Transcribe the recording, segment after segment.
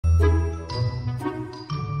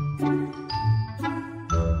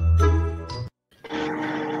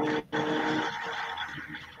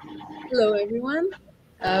Hello, everyone.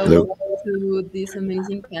 Hello. Welcome to this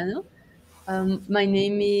amazing panel. My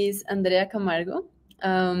name is Andrea Camargo.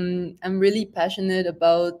 I'm really passionate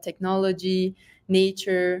about technology,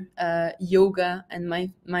 nature, yoga,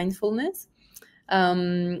 and mindfulness.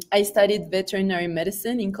 I studied veterinary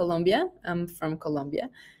medicine in Colombia. I'm from Colombia.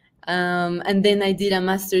 And then I did a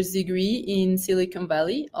master's degree in Silicon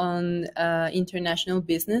Valley on international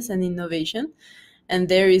business and innovation. And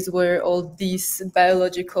there is where all this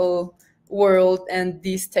biological world and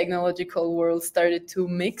this technological world started to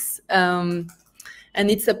mix. And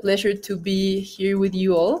it's a pleasure to be here with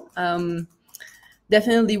you all.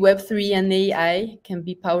 Definitely Web3 and AI can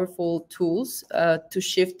be powerful tools to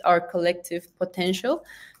shift our collective potential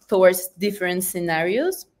towards different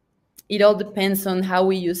scenarios. It all depends on how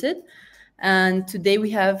we use it. And today we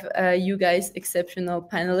have you guys, exceptional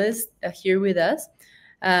panelists, here with us.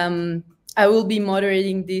 I will be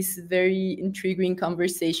moderating this very intriguing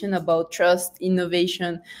conversation about trust,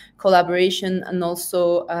 innovation, collaboration, and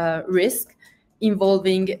also risk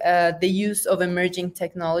involving the use of emerging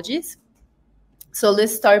technologies. So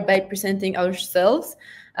let's start by presenting ourselves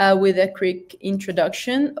with a quick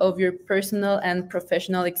introduction of your personal and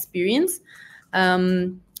professional experience.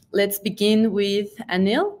 Let's begin with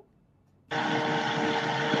Anil.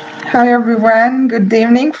 Hi, everyone. Good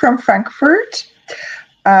evening from Frankfurt,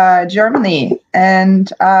 Germany.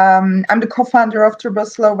 And I'm the co-founder of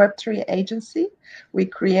Turboslow Web3 agency. We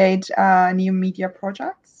create new media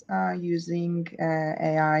projects using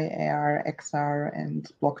AI, AR, XR,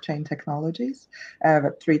 and blockchain technologies,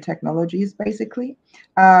 Web3 technologies, basically,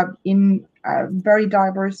 in very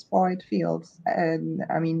diversified fields. And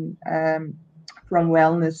I mean, from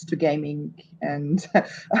wellness to gaming and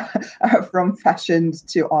from fashion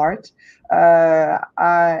to art.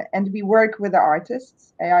 And we work with the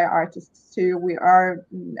artists, AI artists too. We are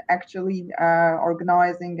actually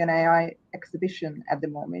organizing an AI exhibition at the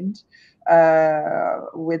moment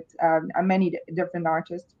with many different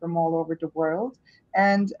artists from all over the world.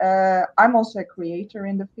 And I'm also a creator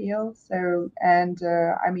in the field.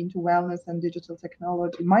 I'm into wellness and digital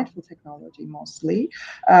technology, mindful technology mostly.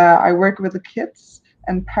 I work with the kids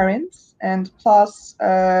and parents, and plus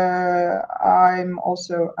I'm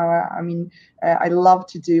also, I love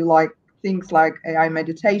to do things like AI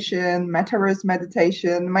meditation, metaverse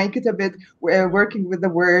meditation, make it a bit working with the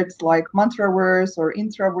words like mantraverse or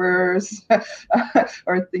intraverse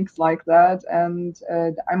or things like that. And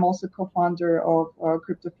I'm also co-founder of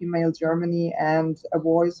Crypto Female Germany and a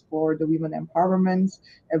voice for the women empowerment,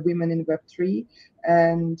 women in Web3.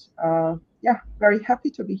 And yeah, very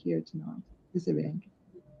happy to be here tonight, this evening.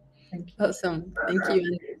 Thank you. Awesome. Thank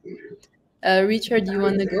you. Richard, you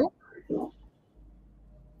want to go?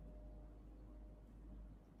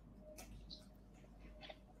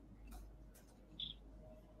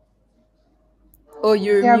 Oh,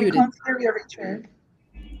 you're muted. We can't hear you, Richard.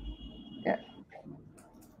 Yeah.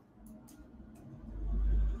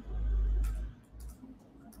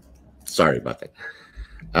 Sorry about that.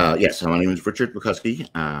 Yes, my name is Richard Bukowski.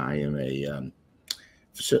 I am a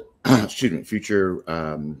future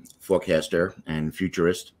forecaster and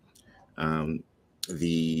futurist. I've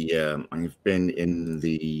been in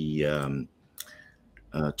the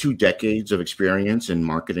 2 decades of experience in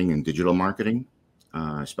marketing and digital marketing.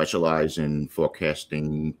 I specialize in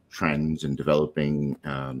forecasting trends and developing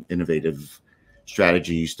innovative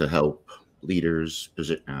strategies to help leaders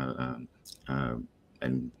and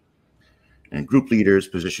group leaders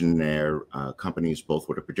position their companies both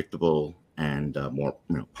with a predictable and more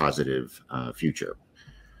positive future.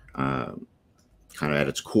 Kind of at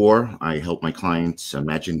its core, I help my clients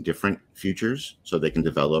imagine different futures so they can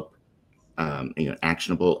develop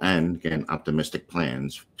actionable and, again, optimistic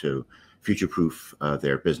plans to future-proof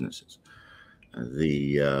their businesses.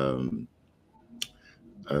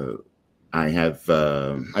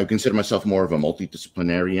 I consider myself more of a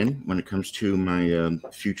multidisciplinarian when it comes to my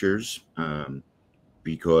futures,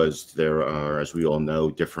 because there are, as we all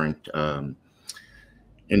know, different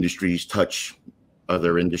industries touch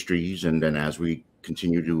other industries, and then as we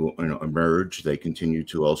continue to emerge, they continue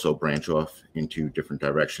to also branch off into different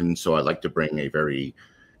directions. So I like to bring a very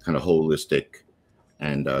kind of holistic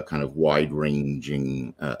and kind of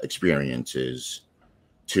wide-ranging experiences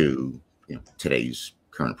to today's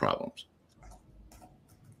current problems.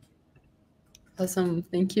 Awesome.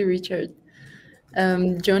 Thank you, Richard.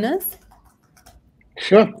 Jonas?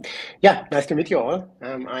 Sure. Yeah, nice to meet you all.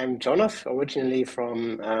 I'm Jonas, originally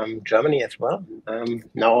from Germany as well.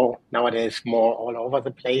 Nowadays more all over the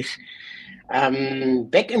place.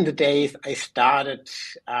 Back in the days, I started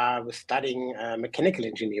with studying mechanical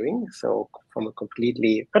engineering. So from a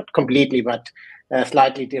not completely, but a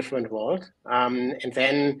slightly different world. And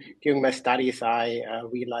then during my studies, I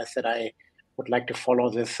realized that I would like to follow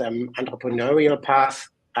this entrepreneurial path.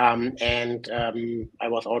 And I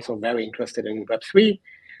was also very interested in Web3.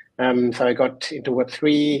 So I got into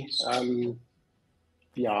Web3,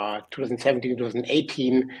 2017,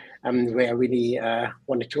 2018, where I really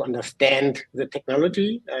wanted to understand the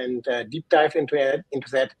technology and deep dive into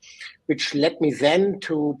that, which led me then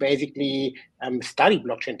to basically study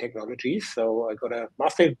blockchain technologies. So I got a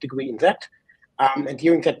master's degree in that. And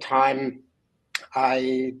during that time,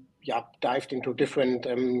 I dived into different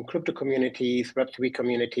crypto communities, Web3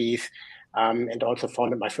 communities, and also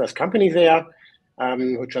founded my first company there,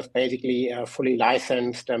 which was basically a fully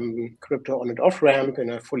licensed crypto on and off ramp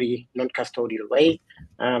in a fully non-custodial way.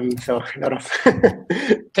 So a lot of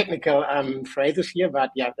technical phrases here,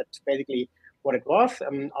 but yeah, that's basically what it was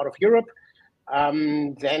out of Europe.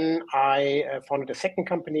 Then I founded a second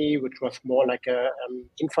company, which was more like a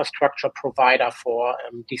infrastructure provider for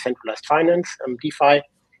decentralized finance, DeFi.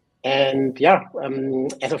 And yeah,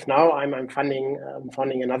 as of now, I'm funding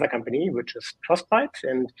another company, which is Trustbyte.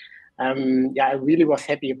 And yeah, I really was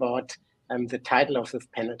happy about the title of this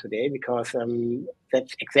panel today, because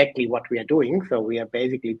that's exactly what we are doing. So we are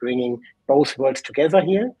basically bringing both worlds together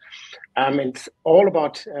here. It's all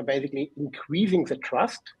about basically increasing the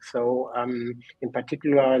trust. So in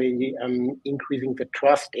particularly increasing the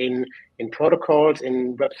trust in protocols,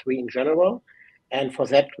 in Web3 in general. And for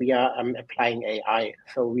that, we are applying AI.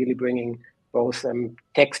 So really bringing both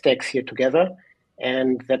tech stacks here together.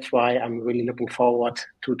 And that's why I'm really looking forward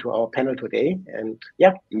to our panel today. And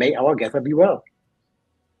yeah, may our gather be well.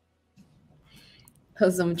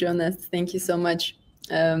 Awesome, Jonas. Thank you so much.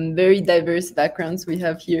 Very diverse backgrounds we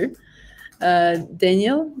have here.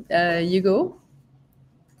 Daniel, you go.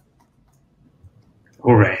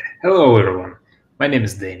 All right. Hello, everyone. My name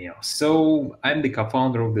is Daniel. So I'm the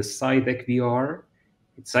co-founder of the SciTech VR.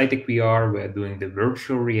 At SciTech VR, we're doing the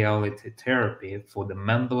virtual reality therapy for the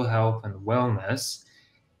mental health and wellness.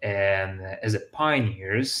 And as a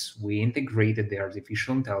pioneers, we integrated the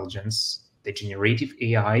artificial intelligence, the generative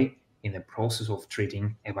AI, in the process of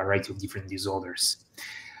treating a variety of different disorders.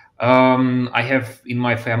 I have in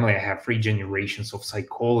my family, I have 3 generations of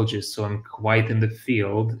psychologists, so I'm quite in the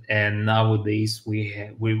field. And nowadays,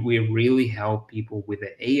 we really help people with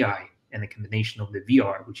the AI and a combination of the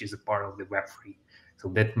VR, which is a part of the Web3. So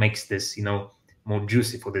that makes this, more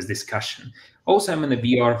juicy for this discussion. Also, I'm in the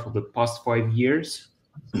VR for the past 5 years.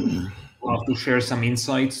 I'll have to share some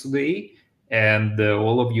insights today. And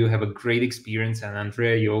all of you have a great experience. And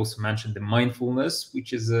Andrea, you also mentioned the mindfulness,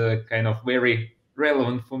 which is kind of very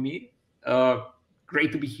relevant for me.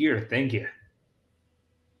 Great to be here. Thank you.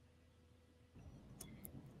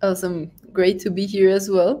 Awesome. Great to be here as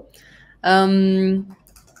well.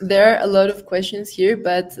 There are a lot of questions here,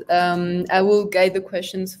 but I will guide the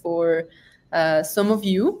questions for some of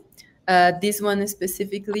you. This one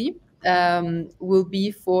specifically will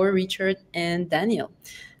be for Richard and Daniel.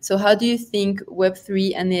 So how do you think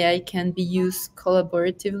Web3 and AI can be used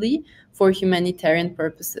collaboratively for humanitarian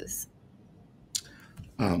purposes?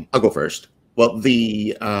 I'll go first. Well,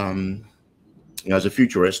 as a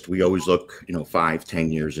futurist, we always look,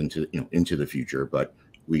 5-10 years into the future, but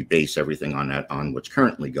we base everything on what's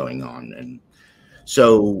currently going on. And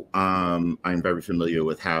so I'm very familiar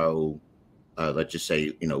with how, let's just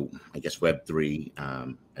say, I guess Web3,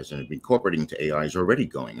 as in incorporating to AI, is already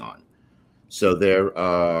going on. So there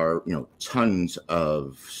are, tons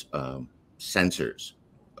of sensors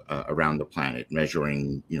around the planet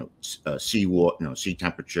measuring, sea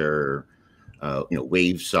temperature,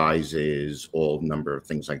 wave sizes, all number of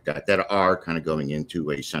things like that are kind of going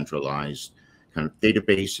into a centralized kind of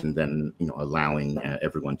database, and then allowing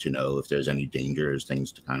everyone to know if there's any dangers,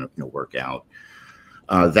 things to kind of work out.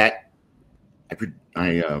 That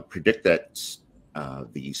I predict that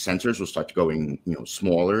the sensors will start going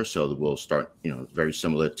smaller, so that we'll start very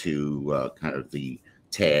similar to kind of the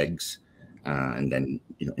tags, and then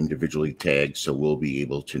individually tagged, so we'll be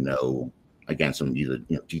able to know, again, some either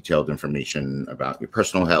detailed information about your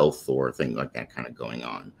personal health or things like that kind of going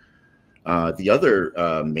on. The other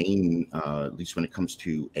main, at least when it comes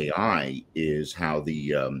to AI, is how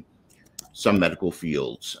the some medical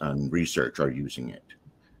fields and research are using it.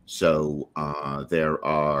 So there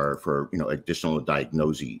are for additional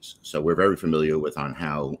diagnoses. So we're very familiar with on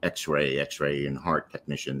how X-ray and heart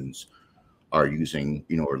technicians are using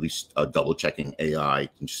or at least double checking AI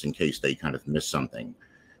just in case they kind of miss something.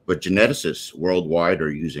 But geneticists worldwide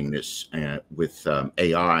are using this with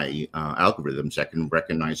AI algorithms that can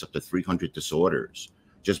recognize up to 300 disorders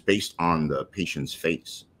just based on the patient's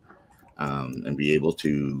face, and be able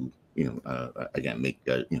to again, make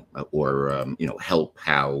or help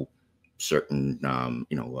how certain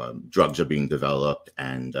drugs are being developed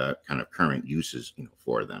and kind of current uses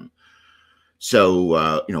for them.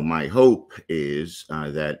 So my hope is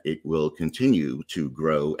that it will continue to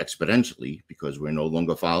grow exponentially, because we're no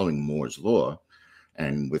longer following Moore's law,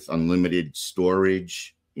 and with unlimited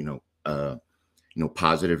storage,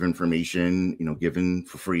 positive information, given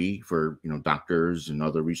for free for doctors and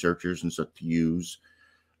other researchers and stuff to use,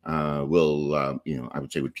 will I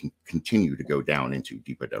would say would continue to go down into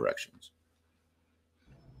deeper directions.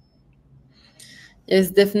 Yes,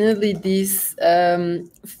 definitely this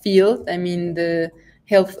field, I mean, the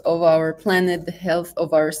health of our planet, the health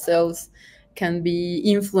of ourselves can be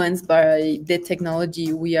influenced by the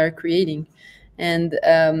technology we are creating. And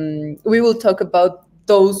we will talk about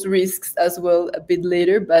those risks as well a bit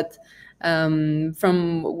later. But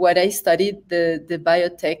from what I studied, the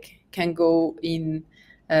biotech can go in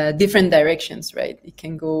different directions, right? It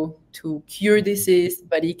can go to cure disease,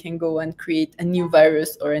 but it can go and create a new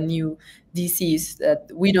virus or a new disease that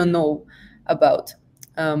we don't know about.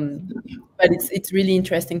 But it's really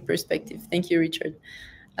interesting perspective. Thank you, Richard.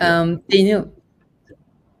 Daniel.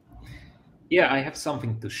 Yeah, I have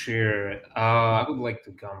something to share. I would like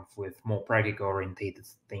to come with more practical orientated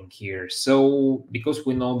thing here. So, because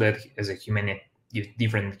we know that as a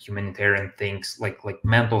different humanitarian things like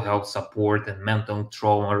mental health support and mental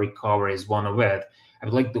trauma recovery is one of it. I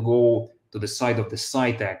would like to go to the side of the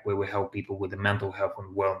SciTech where we help people with the mental health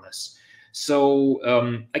and wellness. So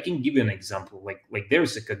I can give you an example. Like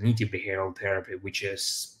there's a cognitive behavioral therapy which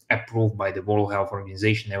is approved by the World Health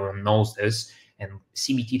Organization. Everyone knows this. And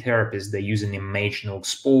CBT therapists, they use an emotional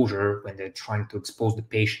exposure when they're trying to expose the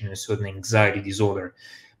patient to a certain anxiety disorder.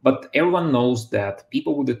 But everyone knows that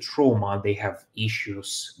people with the trauma, they have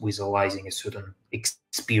issues visualizing a certain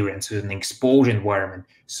experience, an exposure environment.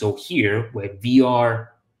 So here, where VR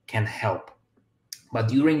can help. But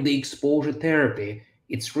during the exposure therapy,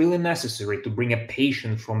 it's really necessary to bring a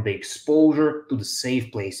patient from the exposure to the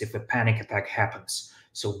safe place if a panic attack happens.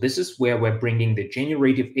 So this is where we're bringing the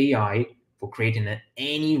generative AI for creating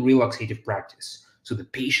any relaxative practice. So the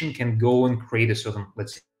patient can go and create a certain,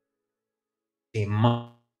 let's say,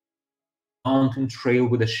 mountain trail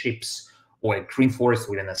with the ships, or a green forest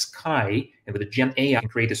within a sky, and with the Gen AI can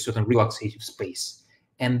create a certain relaxative space.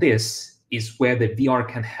 And this is where the VR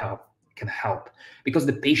can help, because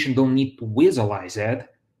the patient don't need to visualize it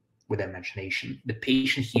with imagination. The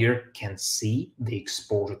patient here can see the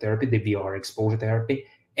exposure therapy, the VR exposure therapy,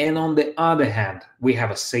 and on the other hand, we have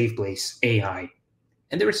a safe place AI.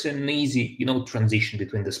 And there is an easy, transition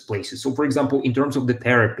between these places. So for example, in terms of the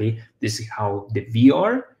therapy, this is how the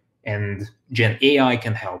VR and Gen AI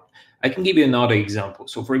can help. I can give you another example.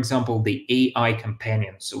 So for example, the AI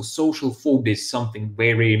companion. So social phobia is something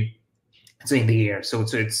very, it's in the air. So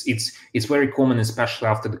it's very common, especially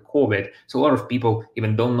after the COVID. So a lot of people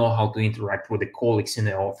even don't know how to interact with the colleagues in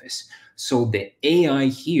the office. So the AI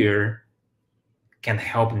here can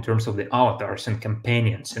help in terms of the avatars and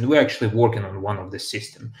companions. And we're actually working on one of the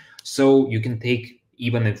system. So you can take,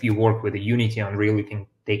 even if you work with a Unity Unreal, you can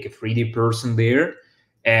take a 3D person there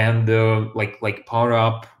and like power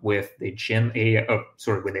up with the Gen AI,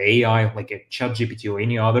 with the AI, like a ChatGPT or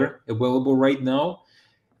any other available right now.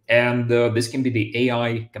 And this can be the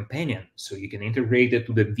AI companion. So you can integrate it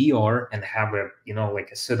to the VR and have a,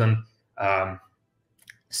 like a certain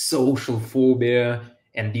social phobia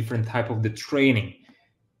and different type of the training.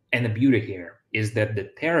 And the beauty here is that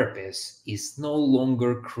the therapist is no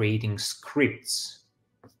longer creating scripts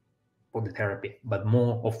for the therapy, but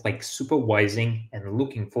more of like supervising and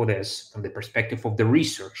looking for this from the perspective of the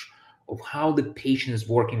research of how the patient is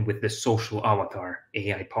working with the social avatar,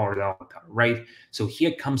 AI-powered avatar, right? So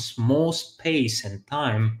here comes more space and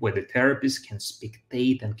time where the therapist can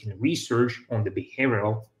spectate and can research on the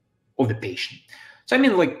behavioral of the patient. So I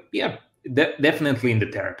mean, definitely in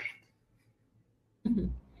the therapy. Mm-hmm.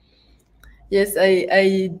 Yes,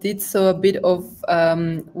 I did saw a bit of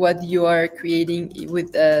what you are creating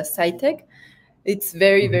with SciTech. It's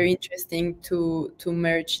very, very interesting to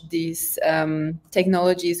merge these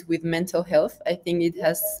technologies with mental health. I think it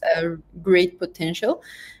has a great potential.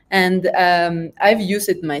 And I've used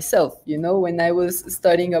it myself. When I was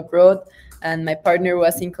studying abroad and my partner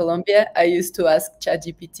was in Colombia, I used to ask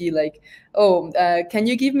ChatGPT like, can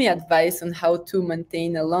you give me advice on how to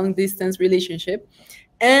maintain a long distance relationship?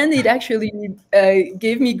 And it actually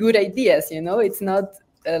gave me good ideas. It's not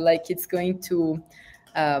like it's going to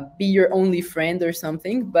be your only friend or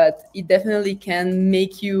something, but it definitely can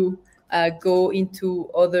make you go into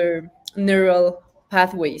other neural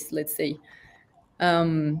pathways, let's say.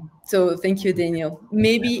 So thank you, Daniel.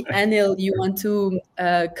 Maybe Anil, you want to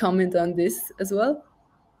comment on this as well?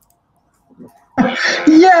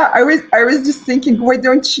 Yeah, I was just thinking, why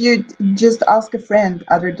don't you just ask a friend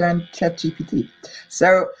other than ChatGPT?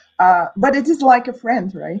 So, but it is like a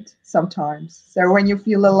friend, right? Sometimes. So when you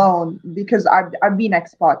feel alone, because I've been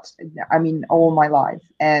expat, I mean, all my life,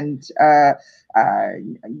 and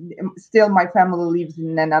still my family lives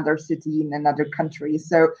in another city, in another country.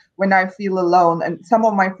 So when I feel alone, and some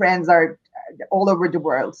of my friends are all over the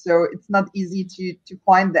world, so it's not easy to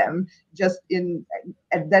find them just in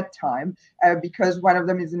at that time, because one of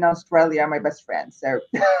them is in Australia, my best friend. So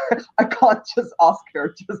I can't just ask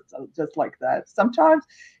her just like that. Sometimes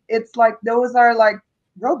it's like those are like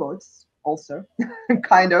robots also,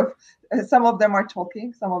 kind of. Some of them are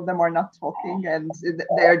talking, some of them are not talking, and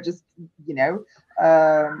they're just, you know,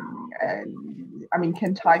 I mean,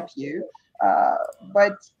 can type you.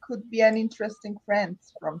 But could be an interesting friend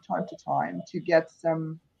from time to time to get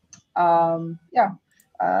some,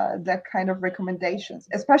 that kind of recommendations.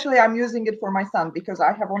 Especially, I'm using it for my son because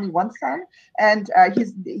I have only one son, and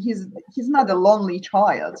he's not a lonely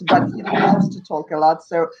child, but he loves to talk a lot.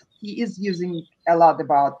 So he is using a lot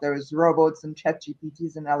about those robots and chat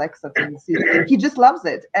GPTs and Alexa things. He just loves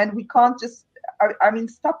it, and we can't just, I mean,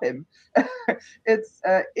 stop him.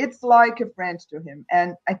 It's like a friend to him,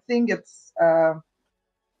 and I think it's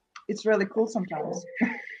really cool sometimes.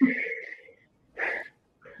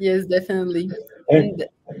 Yes, definitely. And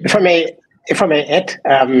if I may add,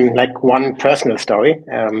 like one personal story,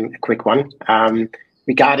 a quick one,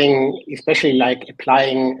 regarding especially like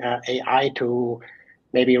applying AI to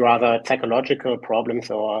maybe rather psychological problems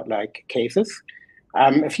or like cases.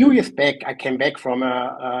 A few years back, I came back from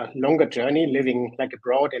a longer journey, living like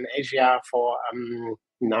abroad in Asia for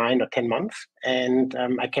 9 or 10 months, and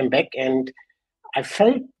I came back and I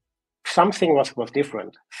felt something was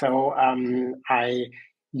different. So I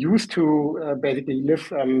used to basically live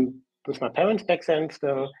with my parents back then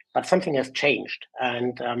still, but something has changed,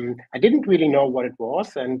 and I didn't really know what it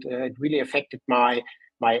was, and it really affected my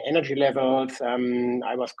energy levels.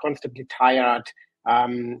 I was constantly tired,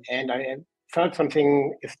 and I felt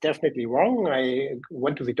something is definitely wrong. I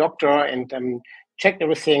went to the doctor and checked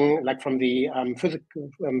everything, like from the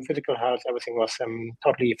physical health, everything was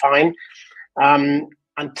totally fine.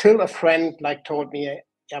 Until a friend like told me,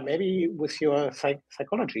 yeah, maybe with your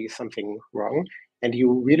psychology is something wrong, and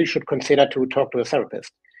you really should consider to talk to a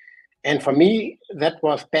therapist. And for me, that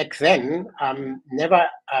was back then never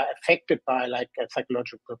affected by like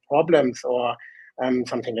psychological problems or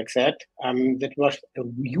something like that. That was a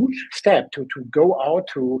huge step to go out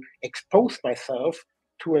to expose myself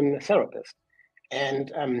to a therapist.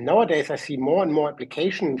 And nowadays, I see more and more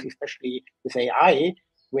applications, especially with AI,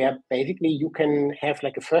 where basically you can have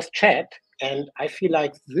like a first chat. And I feel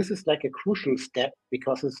like this is like a crucial step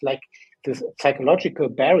because it's like this psychological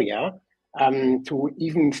barrier to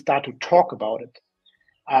even start to talk about it.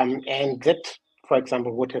 And that, for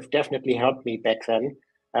example, would have definitely helped me back then.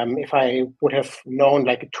 If I would have known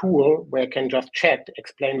like a tool where I can just chat,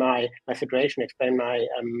 explain my situation, explain my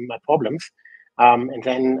problems, and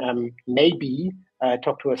then maybe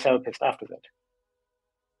talk to a therapist after that.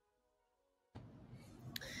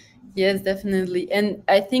 Yes, definitely. And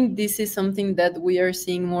I think this is something that we are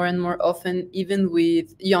seeing more and more often, even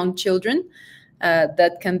with young children,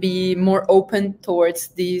 that can be more open towards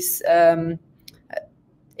these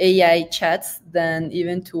AI chats than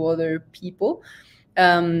even to other people.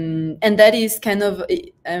 And that is kind of,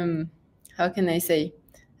 how can I say,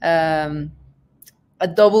 a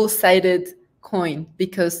double-sided coin,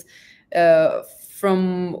 because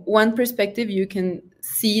from one perspective, you can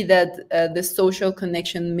see that the social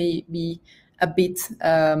connection may be a bit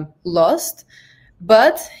lost.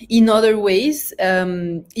 But in other ways,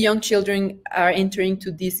 young children are entering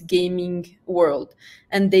to this gaming world,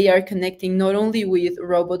 and they are connecting not only with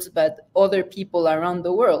robots, but other people around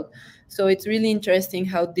the world. So it's really interesting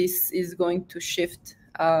how this is going to shift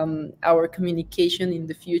our communication in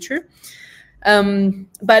the future.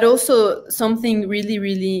 But also something really,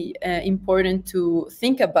 really important to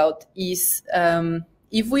think about is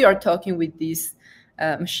if we are talking with these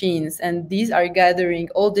machines and these are gathering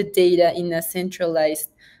all the data in a centralized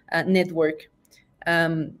network,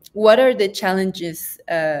 what are the challenges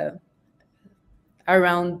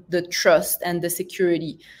around the trust and the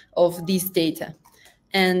security of these data?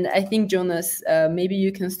 And I think, Jonas, maybe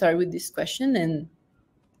you can start with this question, and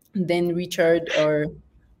then Richard or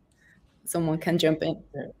someone can jump in.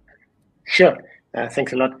 Sure.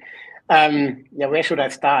 Thanks a lot. Yeah, where should I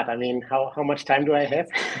start? I mean, how much time do I have?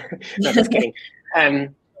 No, just kidding.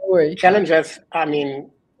 Challenges, I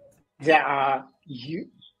mean, there are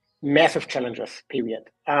massive challenges, period.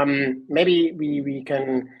 Maybe we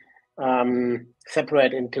can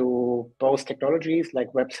separate into both technologies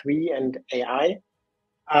like Web3 and AI.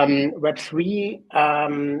 Web3,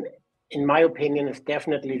 in my opinion, is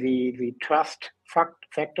definitely the trust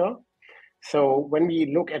factor. So when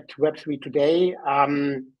we look at Web3 today,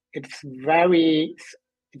 it's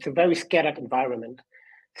a very scattered environment.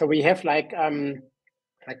 So we have like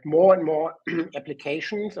more and more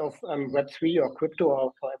applications of Web3 or crypto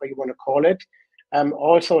or whatever you want to call it.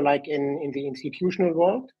 Also like in the institutional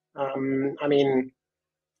world. I mean,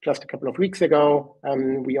 just a couple of weeks ago,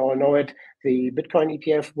 we all know it, the Bitcoin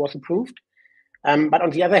ETF was approved. But on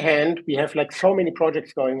the other hand, we have like so many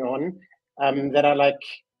projects going on that are like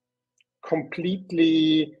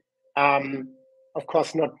completely, of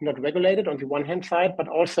course, not regulated on the one hand side, but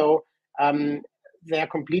also they're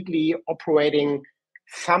completely operating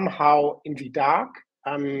somehow in the dark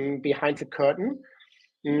behind the curtain,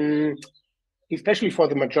 especially for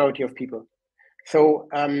the majority of people. So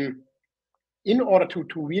in order to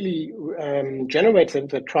really generate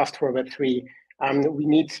the trust for Web3, we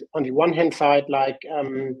need, on the one hand side, like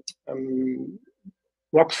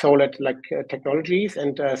rock solid like technologies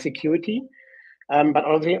and security. But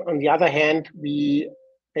on the other hand, we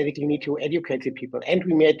basically need to educate the people, and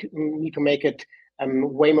we need to make it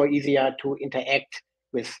way more easier to interact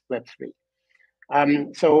with Web3.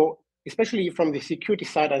 So especially from the security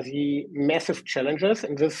side, I see massive challenges,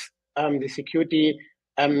 and this the security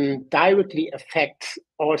directly affects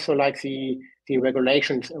also like the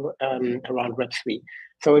regulations around Web3.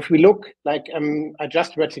 So if we look, like I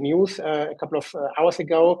just read the news a couple of hours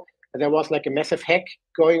ago, there was like a massive hack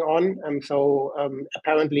going on. So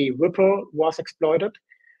apparently Ripple was exploited.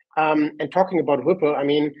 And talking about Ripple, I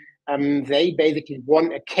mean, they basically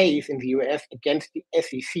won a case in the US against the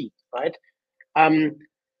SEC, right?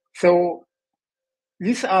 So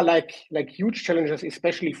these are like huge challenges,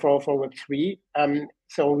 especially for Web3.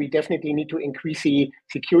 So we definitely need to increase the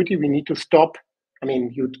security. We need to stop. I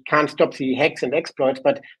mean, you can't stop the hacks and exploits,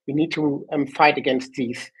 but we need to fight against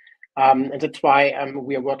these. And that's why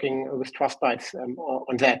we are working with TrustBytes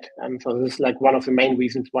on that. So this is like one of the main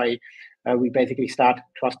reasons why we basically start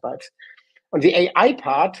TrustBytes. On the AI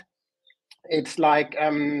part, it's like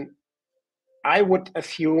I would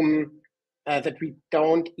assume that we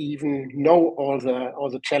don't even know all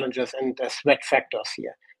the challenges and threat factors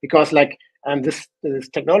here, because like this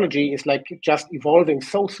technology is like just evolving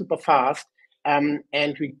so super fast, and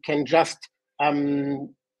we can just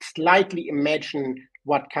slightly imagine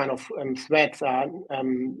what kind of threats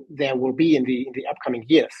there will be in the upcoming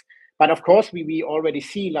years. But of course, we already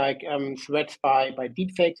see like threats by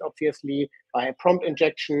deepfakes, obviously, by prompt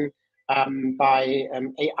injection, by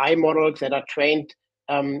AI models that are trained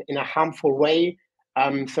in a harmful way.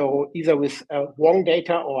 So either with wrong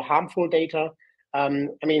data or harmful data.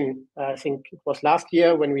 I mean, I think it was last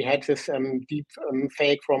year when we had this deep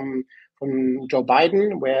fake from Joe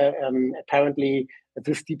Biden, where apparently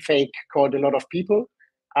this deep fake called a lot of people.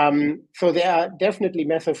 So there are definitely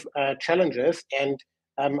massive challenges, and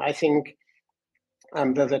I think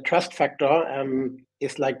the trust factor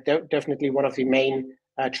is like definitely one of the main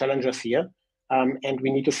challenges here. And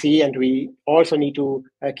we need to see, and we also need to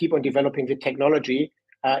keep on developing the technology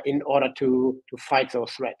in order to fight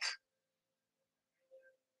those threats.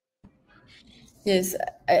 Yes,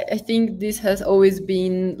 I think this has always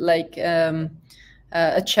been like a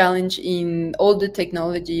challenge in all the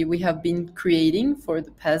technology we have been creating for the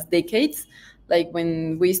past decades. Like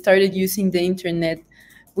when we started using the internet,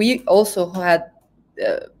 we also had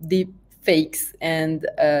deep fakes and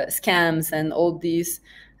scams and all these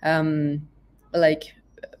like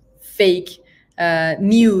fake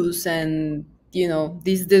news, and you know,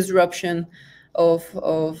 this disruption of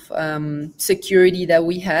security that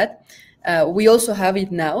we had. We also have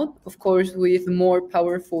it now, of course, with more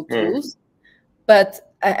powerful tools.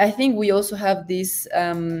 But I think we also have this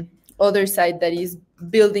other side that is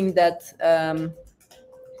building that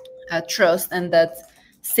trust and that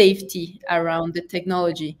safety around the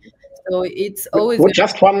technology. So it's always With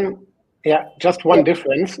just one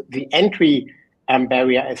difference: the entry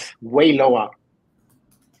barrier is way lower.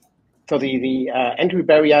 So the entry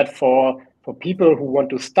barrier for people who want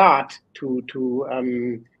to start to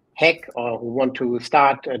hack or who want to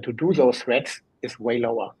start to do those threats is way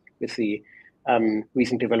lower with the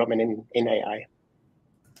recent development in AI.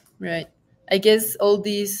 Right. I guess all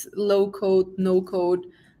these low code, no code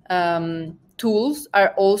tools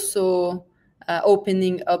are also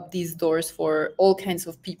opening up these doors for all kinds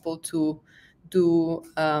of people to do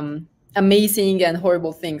amazing and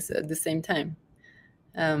horrible things at the same time.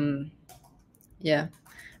 Yeah.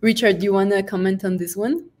 Richard, do you want to comment on this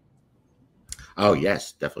one? Oh,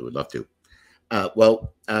 yes, definitely would love to.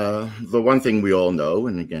 Well, the one thing we all know,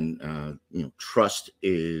 and again, trust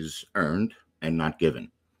is earned and not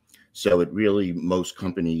given. So it really, most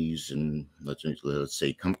companies and let's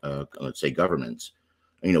say governments,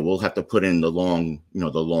 we'll have to put in the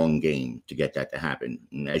long game to get that to happen.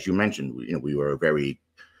 And as you mentioned, we were very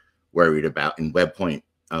worried about in WebPoint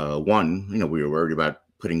 1. We were worried about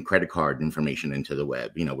putting credit card information into the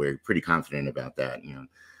web. We're pretty confident about that.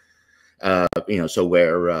 So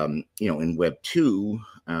where in Web 2,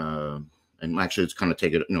 and actually let's kind of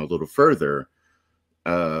take it a little further.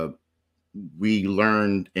 We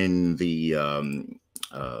learned in the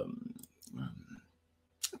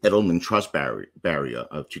Edelman Trust barrier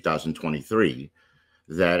of 2023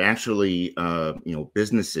 that actually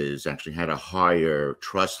businesses actually had a higher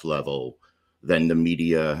trust level than the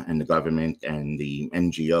media and the government and the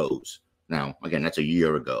NGOs. Now, again, that's a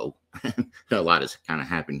year ago. A lot has kind of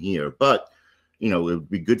happened here, but it would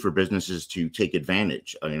be good for businesses to take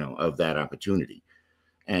advantage, of that opportunity.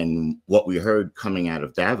 And what we heard coming out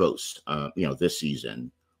of Davos, this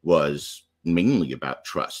season was mainly about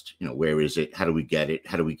trust. Where is it? How do we get it?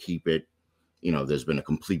 How do we keep it? There's been a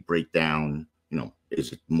complete breakdown.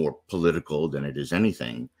 Is it more political than it is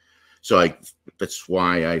anything? So that's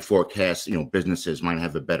why I forecast, businesses might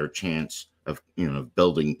have a better chance of,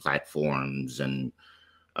 building platforms and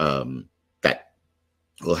that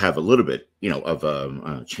will have a little bit, of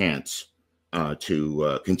a chance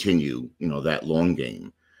to continue, that long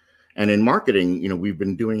game. And in marketing, we've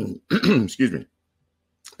been doing, excuse me,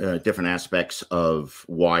 different aspects of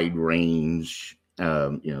wide range,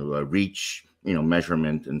 reach,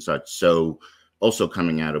 measurement and such. So also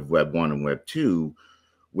coming out of Web 1 and Web 2,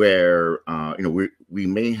 where, we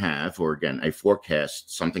may have, or again, I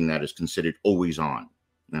forecast something that is considered always on.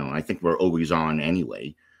 Now, I think we're always on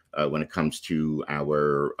anyway, when it comes to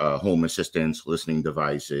our home assistants, listening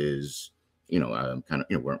devices, kind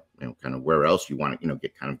of where else you want to,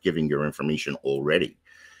 get kind of giving your information already.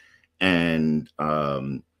 And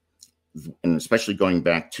especially going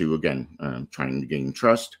back to, again, trying to gain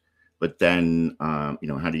trust, but then, how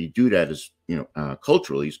do you do that is,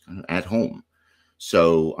 culturally is kind of at home.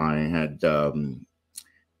 So I had,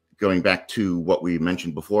 going back to what we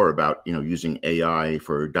mentioned before about, using AI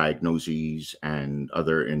for diagnoses and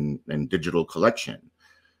other in digital collection.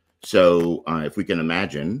 So if we can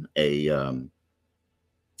imagine a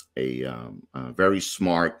very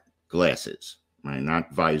smart glasses, right?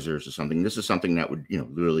 Not visors or something. This is something that would,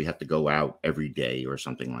 literally have to go out every day or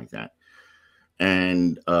something like that.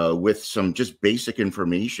 And with some just basic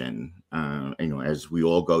information, as we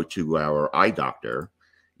all go to our eye doctor,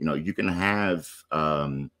 you can have,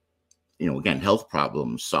 again, health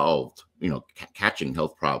problems solved, catching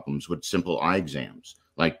health problems with simple eye exams,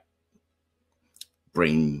 like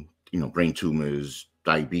brain tumors,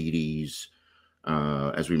 diabetes,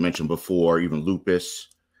 as we mentioned before, even lupus,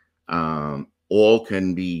 all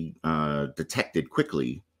can be detected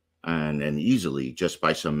quickly and easily just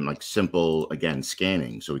by some simple, again,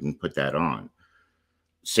 scanning. So we can put that on.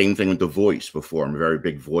 Same thing with the voice before. I'm a very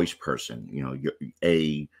big voice person.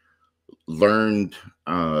 A learned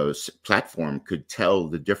platform could tell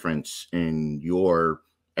the difference in your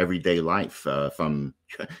everyday life, from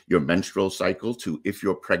your menstrual cycle to if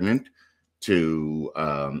you're pregnant, to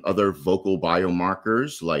other vocal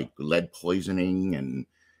biomarkers like lead poisoning and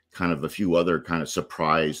kind of a few other kind of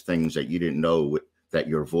surprise things that you didn't know that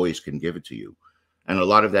your voice can give it to you. And a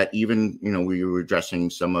lot of that, even, we were addressing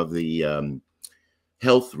some of the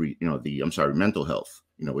mental health,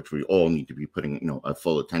 which we all need to be putting, a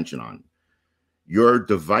full attention on. Your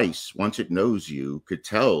device, once it knows you, could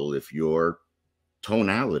tell if your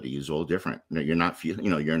tonality is all different. You're not feeling,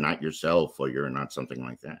 you're not yourself, or you're not something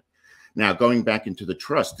like that. Now, going back into the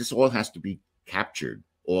trust, this all has to be captured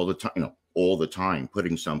all the time,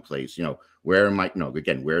 putting someplace, where am I,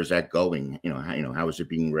 again, where is that going? How is it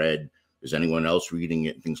being read? Is anyone else reading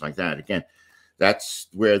it? Things like that. Again, that's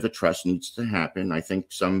where the trust needs to happen. I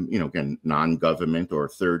think some, again, non-government or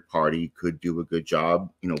third party could do a good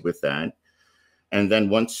job, with that. And then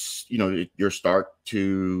once, you start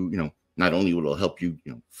to, not only will it help you,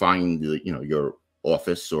 find the, your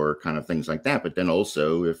office or kind of things like that, but then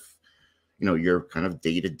also if, your kind of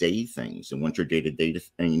day-to-day things, and once your day-to-day,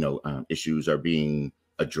 issues are being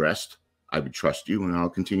addressed, I would trust you and I'll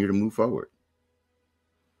continue to move forward.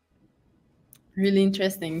 Really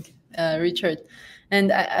interesting, Richard.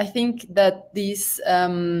 And I think that this,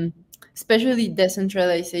 especially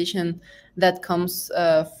decentralization that comes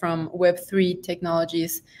from Web3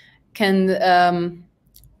 technologies, can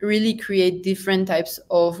really create different types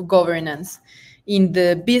of governance. in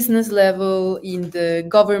the business level, in the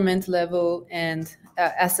government level, and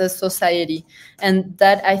as a society. And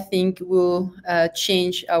that, I think, will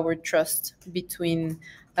change our trust between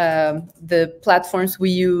the platforms we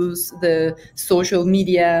use, the social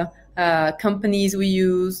media companies we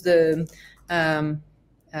use, the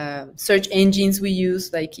search engines we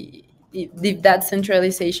use. Like, if that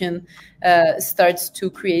centralization starts to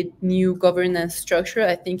create new governance structure,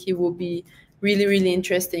 I think it will be really, really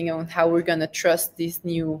interesting on how we're going to trust these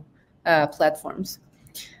new platforms.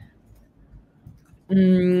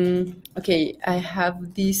 Okay, I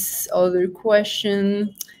have this other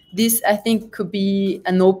question. This, I think, could be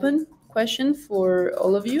an open question for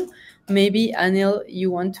all of you. Maybe, Anil,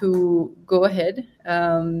 you want to go ahead.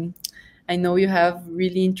 I know you have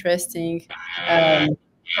really interesting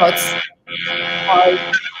thoughts about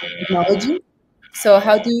technology. So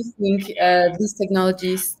how do you think these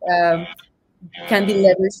technologies can be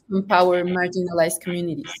leveraged to empower marginalized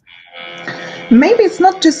communities? Maybe it's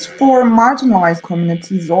not just for marginalized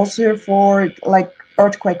communities, also for like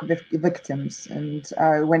earthquake victims, and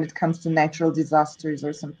when it comes to natural disasters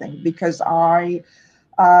or something, because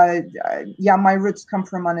yeah, my roots come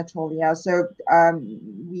from Anatolia, so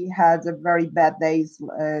we had a very bad days,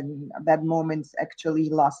 bad moments actually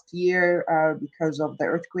last year because of the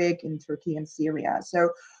earthquake in Turkey and Syria. So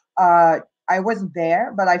I wasn't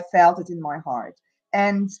there, but I felt it in my heart.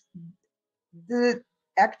 And the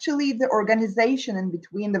organization in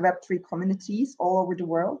between the Web3 communities all over the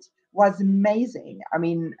world was amazing. I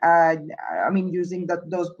mean, using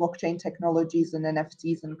those blockchain technologies and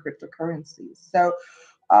NFTs and cryptocurrencies. So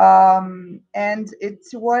and it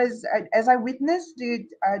was, as I witnessed,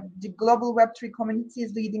 the global Web3 community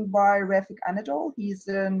is leading by Refik Anadol. He's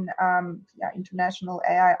an international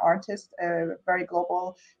AI artist, very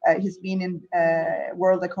global. He's been in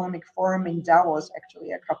World Economic Forum in Davos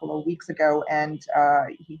actually a couple of weeks ago, and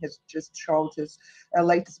he has just showed his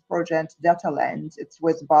latest project, Dataland. It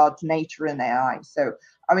was about nature and AI. So,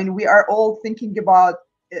 I mean, we are all thinking about,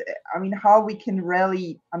 how we can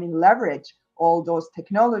really, leverage all those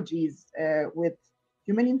technologies with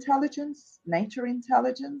human intelligence, nature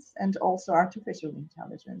intelligence, and also artificial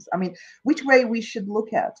intelligence. I mean, which way we should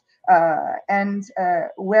look at, and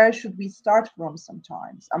where should we start from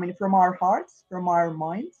sometimes? I mean, from our hearts, from our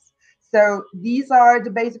minds. So these are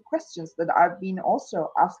the basic questions that I've been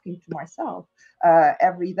also asking to myself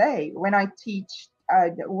every day when I teach,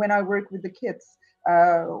 when I work with the kids,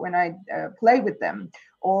 when I play with them,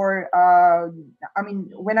 or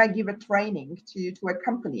when I give a training to a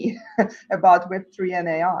company about Web3 and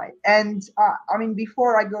AI. And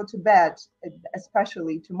before I go to bed,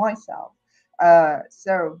 especially to myself.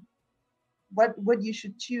 So what you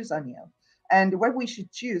should choose, Anil, and what we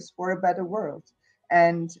should choose for a better world,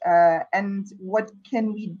 and what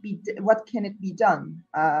can it be done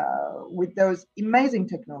with those amazing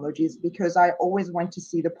technologies? Because I always want to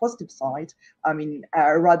see the positive side.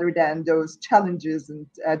 Rather than those challenges and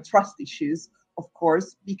trust issues, of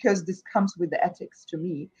course, because this comes with the ethics to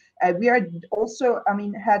me. We are also,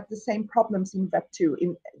 had the same problems in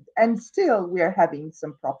Web2, and still we are having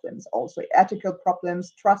some problems, also ethical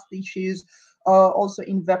problems, trust issues, also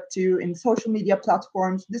in Web2, in social media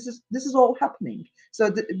platforms. This is all happening. So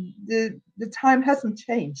the time hasn't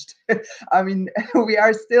changed. We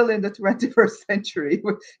are still in the 21st century.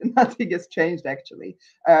 Nothing has changed actually.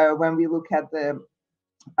 When we look at the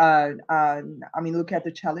look at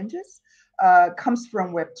the challenges, comes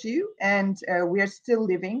from Web2, and we are still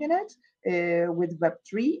living in it with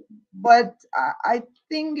Web3. But I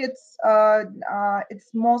think it's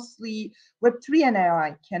mostly Web3 and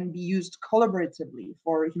AI can be used collaboratively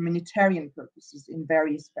for humanitarian purposes in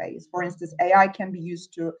various ways. For instance, AI can be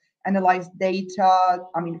used to analyze data,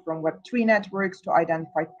 from Web3 networks to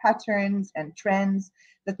identify patterns and trends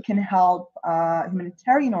that can help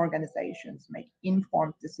humanitarian organizations make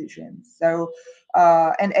informed decisions. So,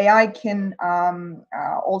 and AI can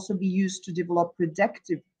also be used to develop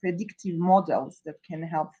predictive models that can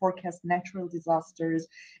help forecast natural disasters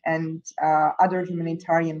and other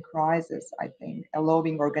humanitarian crises, I think,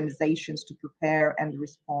 allowing organizations to prepare and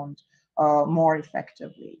respond more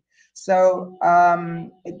effectively. So,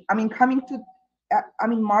 coming to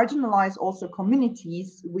marginalize also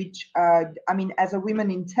communities, which, as a woman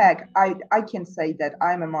in tech, I can say that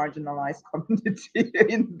I'm a marginalized community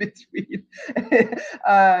in between,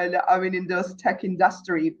 in those tech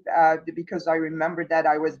industry, because I remember that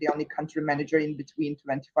I was the only country manager in between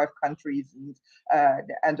 25 countries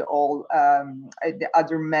and all the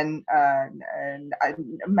other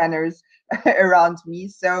manners around me.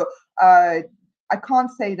 So, I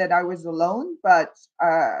can't say that I was alone, but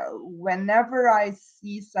whenever I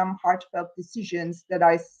see some heartfelt decisions, that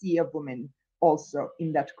I see a woman also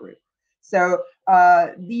in that group. So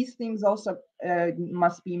these things also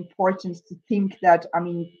must be important to think that, I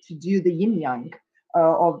mean, to do the yin yang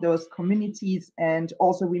of those communities, and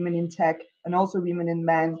also women in tech, and also women in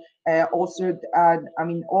men, also, I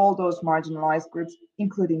mean, all those marginalized groups,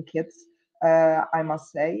 including kids, I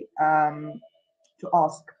must say, to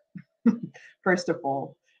ask, first of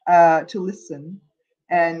all, to listen,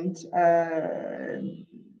 and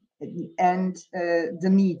the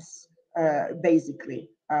needs, basically,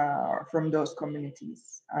 from those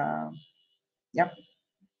communities. Yeah.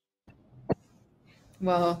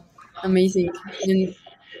 Wow, amazing. And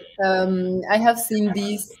I have seen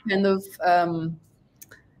these kind of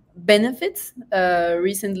benefits.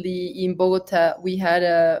 Recently in Bogota, we had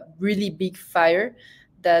a really big fire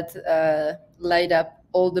that light up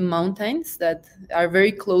all the mountains that are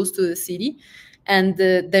very close to the city. And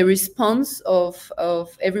the response of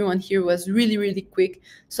everyone here was really, really quick.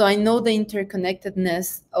 So I know the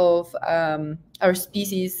interconnectedness of our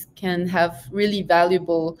species can have really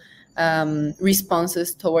valuable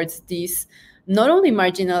responses towards these, not only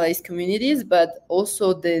marginalized communities, but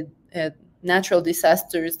also the natural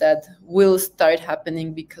disasters that will start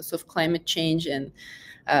happening because of climate change. And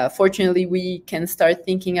fortunately, we can start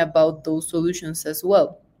thinking about those solutions as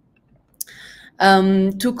well.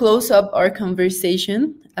 To close up our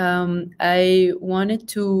conversation, I wanted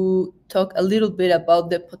to talk a little bit about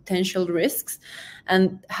the potential risks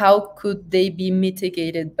and how could they be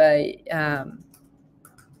mitigated by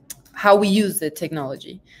how we use the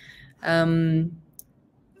technology.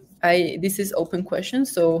 This is open question,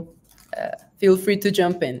 so feel free to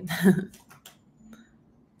jump in.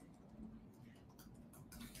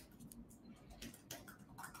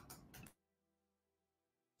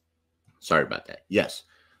 Sorry about that. Yes.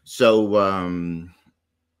 So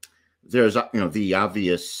there's the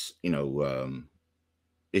obvious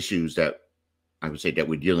issues that I would say that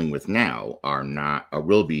we're dealing with now are not, or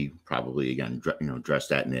will be probably again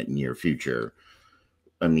addressed at in the near future.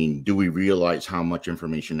 I mean, do we realize how much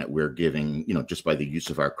information that we're giving, just by the use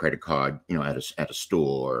of our credit card, at a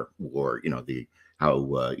store, or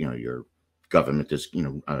how your government is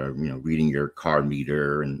reading your car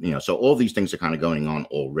meter, and so all these things are kind of going on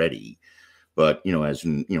already. But as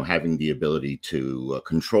having the ability to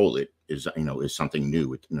control it is something new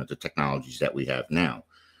with the technologies that we have now.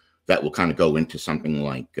 That will kind of go into something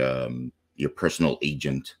like your personal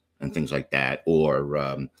agent and things like that,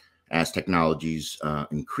 or as technologies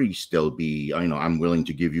increase, there'll be, I'm willing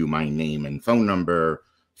to give you my name and phone number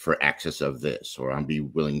for access of this, or I'll be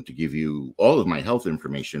willing to give you all of my health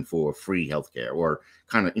information for free healthcare, or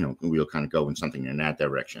kind of, we'll kind of go in something in that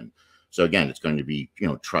direction. So again, it's going to be,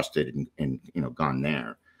 trusted and gone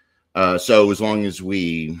there. So as long as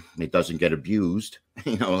it doesn't get abused,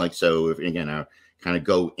 so if, again, I kind of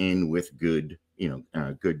go in with good,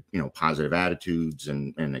 positive attitudes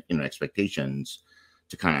and expectations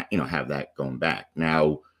to kind of, have that going back.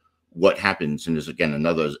 Now, what happens, and there's again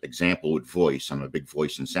another example with voice. I'm a big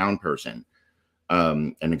voice and sound person.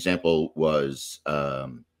 An example was, I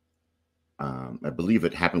believe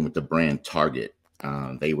it happened with the brand Target.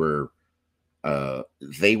 They were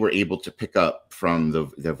able to pick up from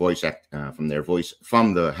their voice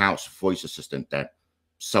from the house voice assistant that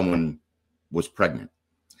someone was pregnant,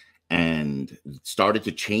 and started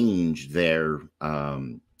to change their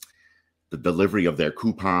the delivery of their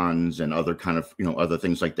coupons and other kind of other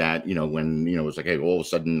things like that. When it was like, hey, all of a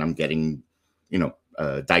sudden I'm getting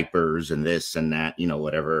diapers and this and that,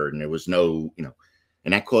 whatever, and there was no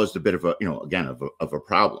and that caused a bit of a again of a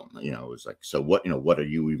problem. It was like, so what what are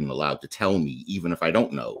you even allowed to tell me, even if I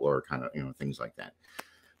don't know, or kind of things like that.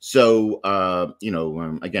 So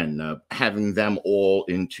again, having them all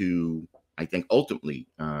into, I think ultimately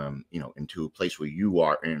into a place where you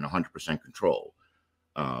are in 100% control,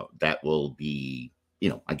 that will be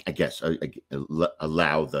I guess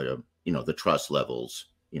allow the the trust levels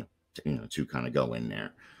to kind of go in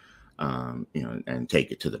there and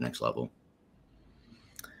take it to the next level.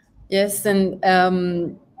 Yes, and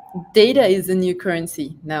data is the new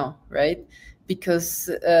currency now, right? Because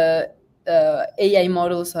AI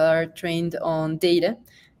models are trained on data,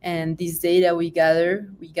 and this data we gather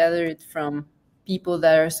it from people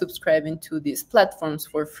that are subscribing to these platforms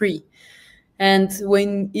for free. And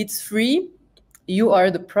when it's free, you are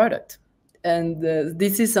the product. And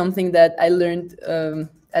this is something that I learned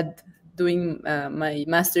at doing my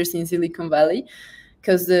master's in Silicon Valley,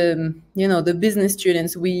 because the business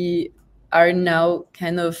students, we are now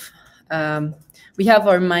kind of we have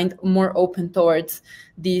our mind more open towards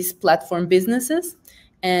these platform businesses.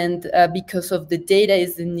 And because of the data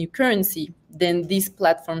is the new currency, then these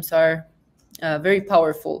platforms are very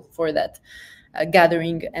powerful for that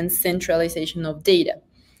gathering and centralization of data.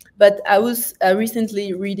 But I was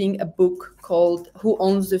recently reading a book called Who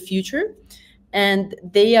Owns the Future? And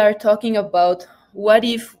they are talking about what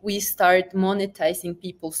if we start monetizing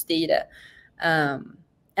people's data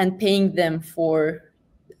and paying them for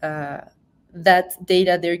that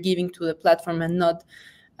data they're giving to the platform, and not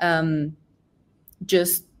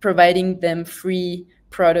just providing them free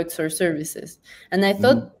products or services. And I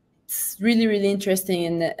thought it's really, really interesting.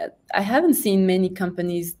 And I haven't seen many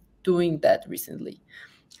companies doing that recently.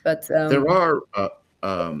 But there are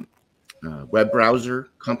web browser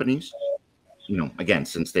companies, again,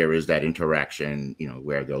 since there is that interaction,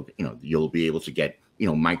 where they'll, you'll be able to get,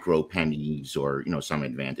 micro pennies or, some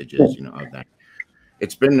advantages, of that.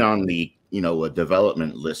 It's been on the, a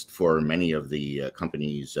development list for many of the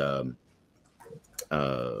companies,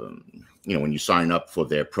 when you sign up for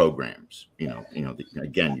their programs,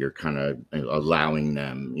 again, you're kind of allowing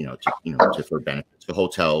them, for benefits, the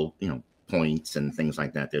hotel, points and things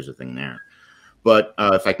like that. There's a thing there. But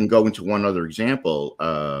if I can go into one other example,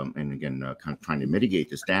 and again, kind of trying to mitigate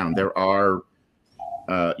this down, there are,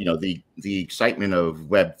 the excitement of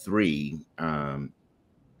Web3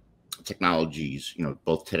 technologies,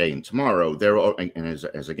 both today and tomorrow. There are, and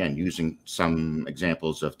as again, using some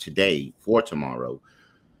examples of today for tomorrow,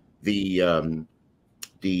 the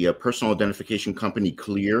personal identification company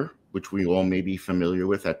Clear, which we all may be familiar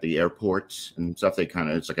with at the airports and stuff. They kind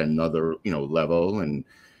of, it's like another, level. And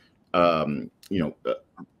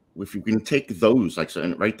if you can take those, like, so,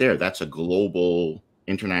 and right there, that's a global,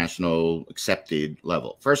 international, accepted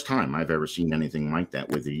level. First time I've ever seen anything like that,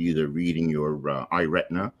 whether you're either reading your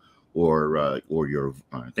iRetina or your,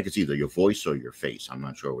 I think it's either your voice or your face. I'm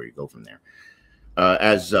not sure where you go from there.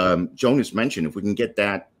 As Jonas mentioned, if we can get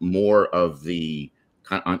that more of the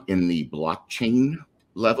in the blockchain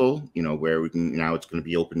level, where we can, now it's going to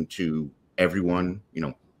be open to everyone,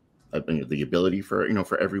 the ability for,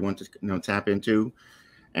 for everyone to, tap into,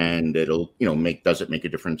 and it'll, does it make a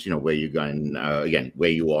difference, where you can, again, where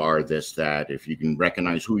you are, this, that, if you can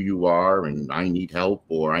recognize who you are and I need help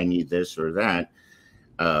or I need this or that,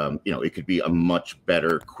 it could be a much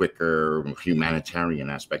better, quicker humanitarian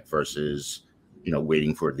aspect versus,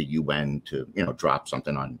 waiting for the UN to, drop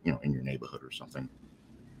something on, in your neighborhood or something.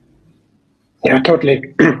 Yeah,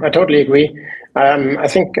 totally. I totally agree. I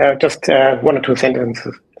think just one or two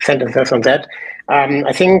sentences on that.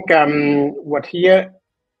 I think what here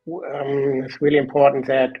is really important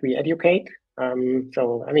that we educate.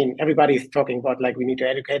 So, I mean, everybody's talking about like we need to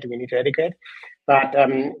educate, but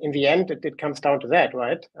in the end, it comes down to that,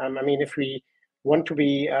 right? I mean, if we want to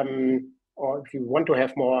be, or if you want to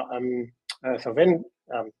have more sovereign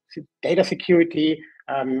data security,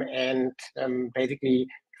 and basically,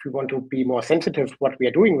 if we want to be more sensitive what we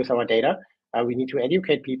are doing with our data, we need to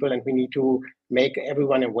educate people, and we need to make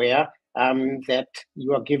everyone aware that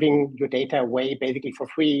you are giving your data away basically for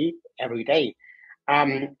free every day.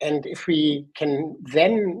 And if we can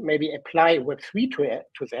then maybe apply Web3 to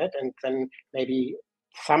that, and then maybe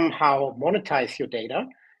somehow monetize your data,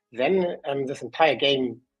 then this entire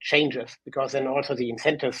game changes, because then also the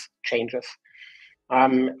incentives changes.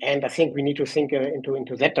 And I think we need to think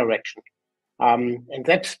into that direction. And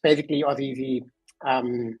that's basically, or the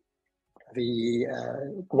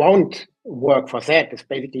groundwork for that is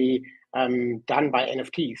basically done by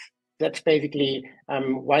NFTs. That's basically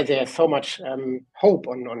why there's so much hope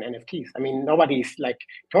on NFTs. I mean, nobody's like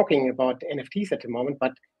talking about NFTs at the moment,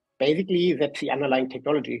 but basically that's the underlying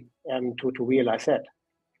technology to realize that.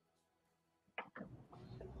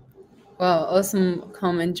 Wow, awesome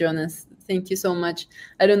comment, Jonas. Thank you so much.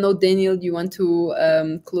 I don't know, Daniel, do you want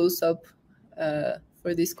to close up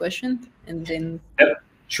for this question? And then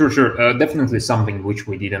Sure. Definitely something which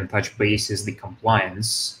we didn't touch base is the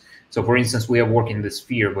compliance. So, for instance, we are working in the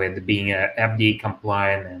sphere where being FDA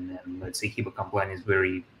compliant and let's say HIPAA compliant is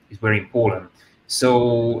very important.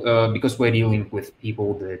 So, because we're dealing with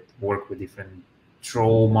people that work with different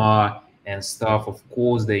trauma and stuff, of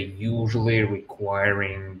course, they're usually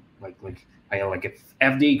requiring like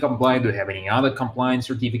FDA compliant, to have any other compliance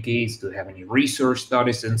certificates, to have any research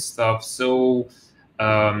studies and stuff. So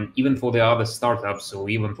even for the other startups, so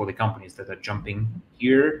even for the companies that are jumping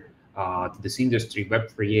here to this industry,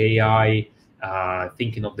 Web3 AI,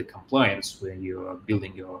 thinking of the compliance when you're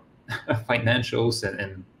building your financials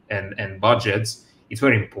and budgets, it's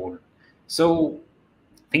very important. So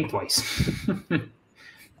think twice.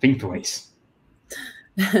 Think twice.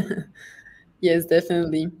 Yes,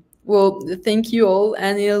 definitely. Well, thank you all,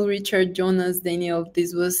 Anil, Richard, Jonas, Daniel.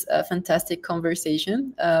 This was a fantastic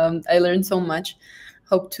conversation. I learned so much.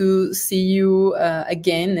 Hope to see you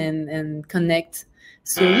again and connect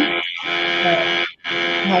soon.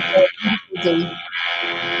 Have a beautiful day.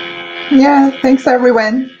 Yeah, thanks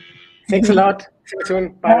everyone. Thanks a lot. See you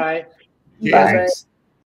soon. Bye-bye. Bye. Thanks.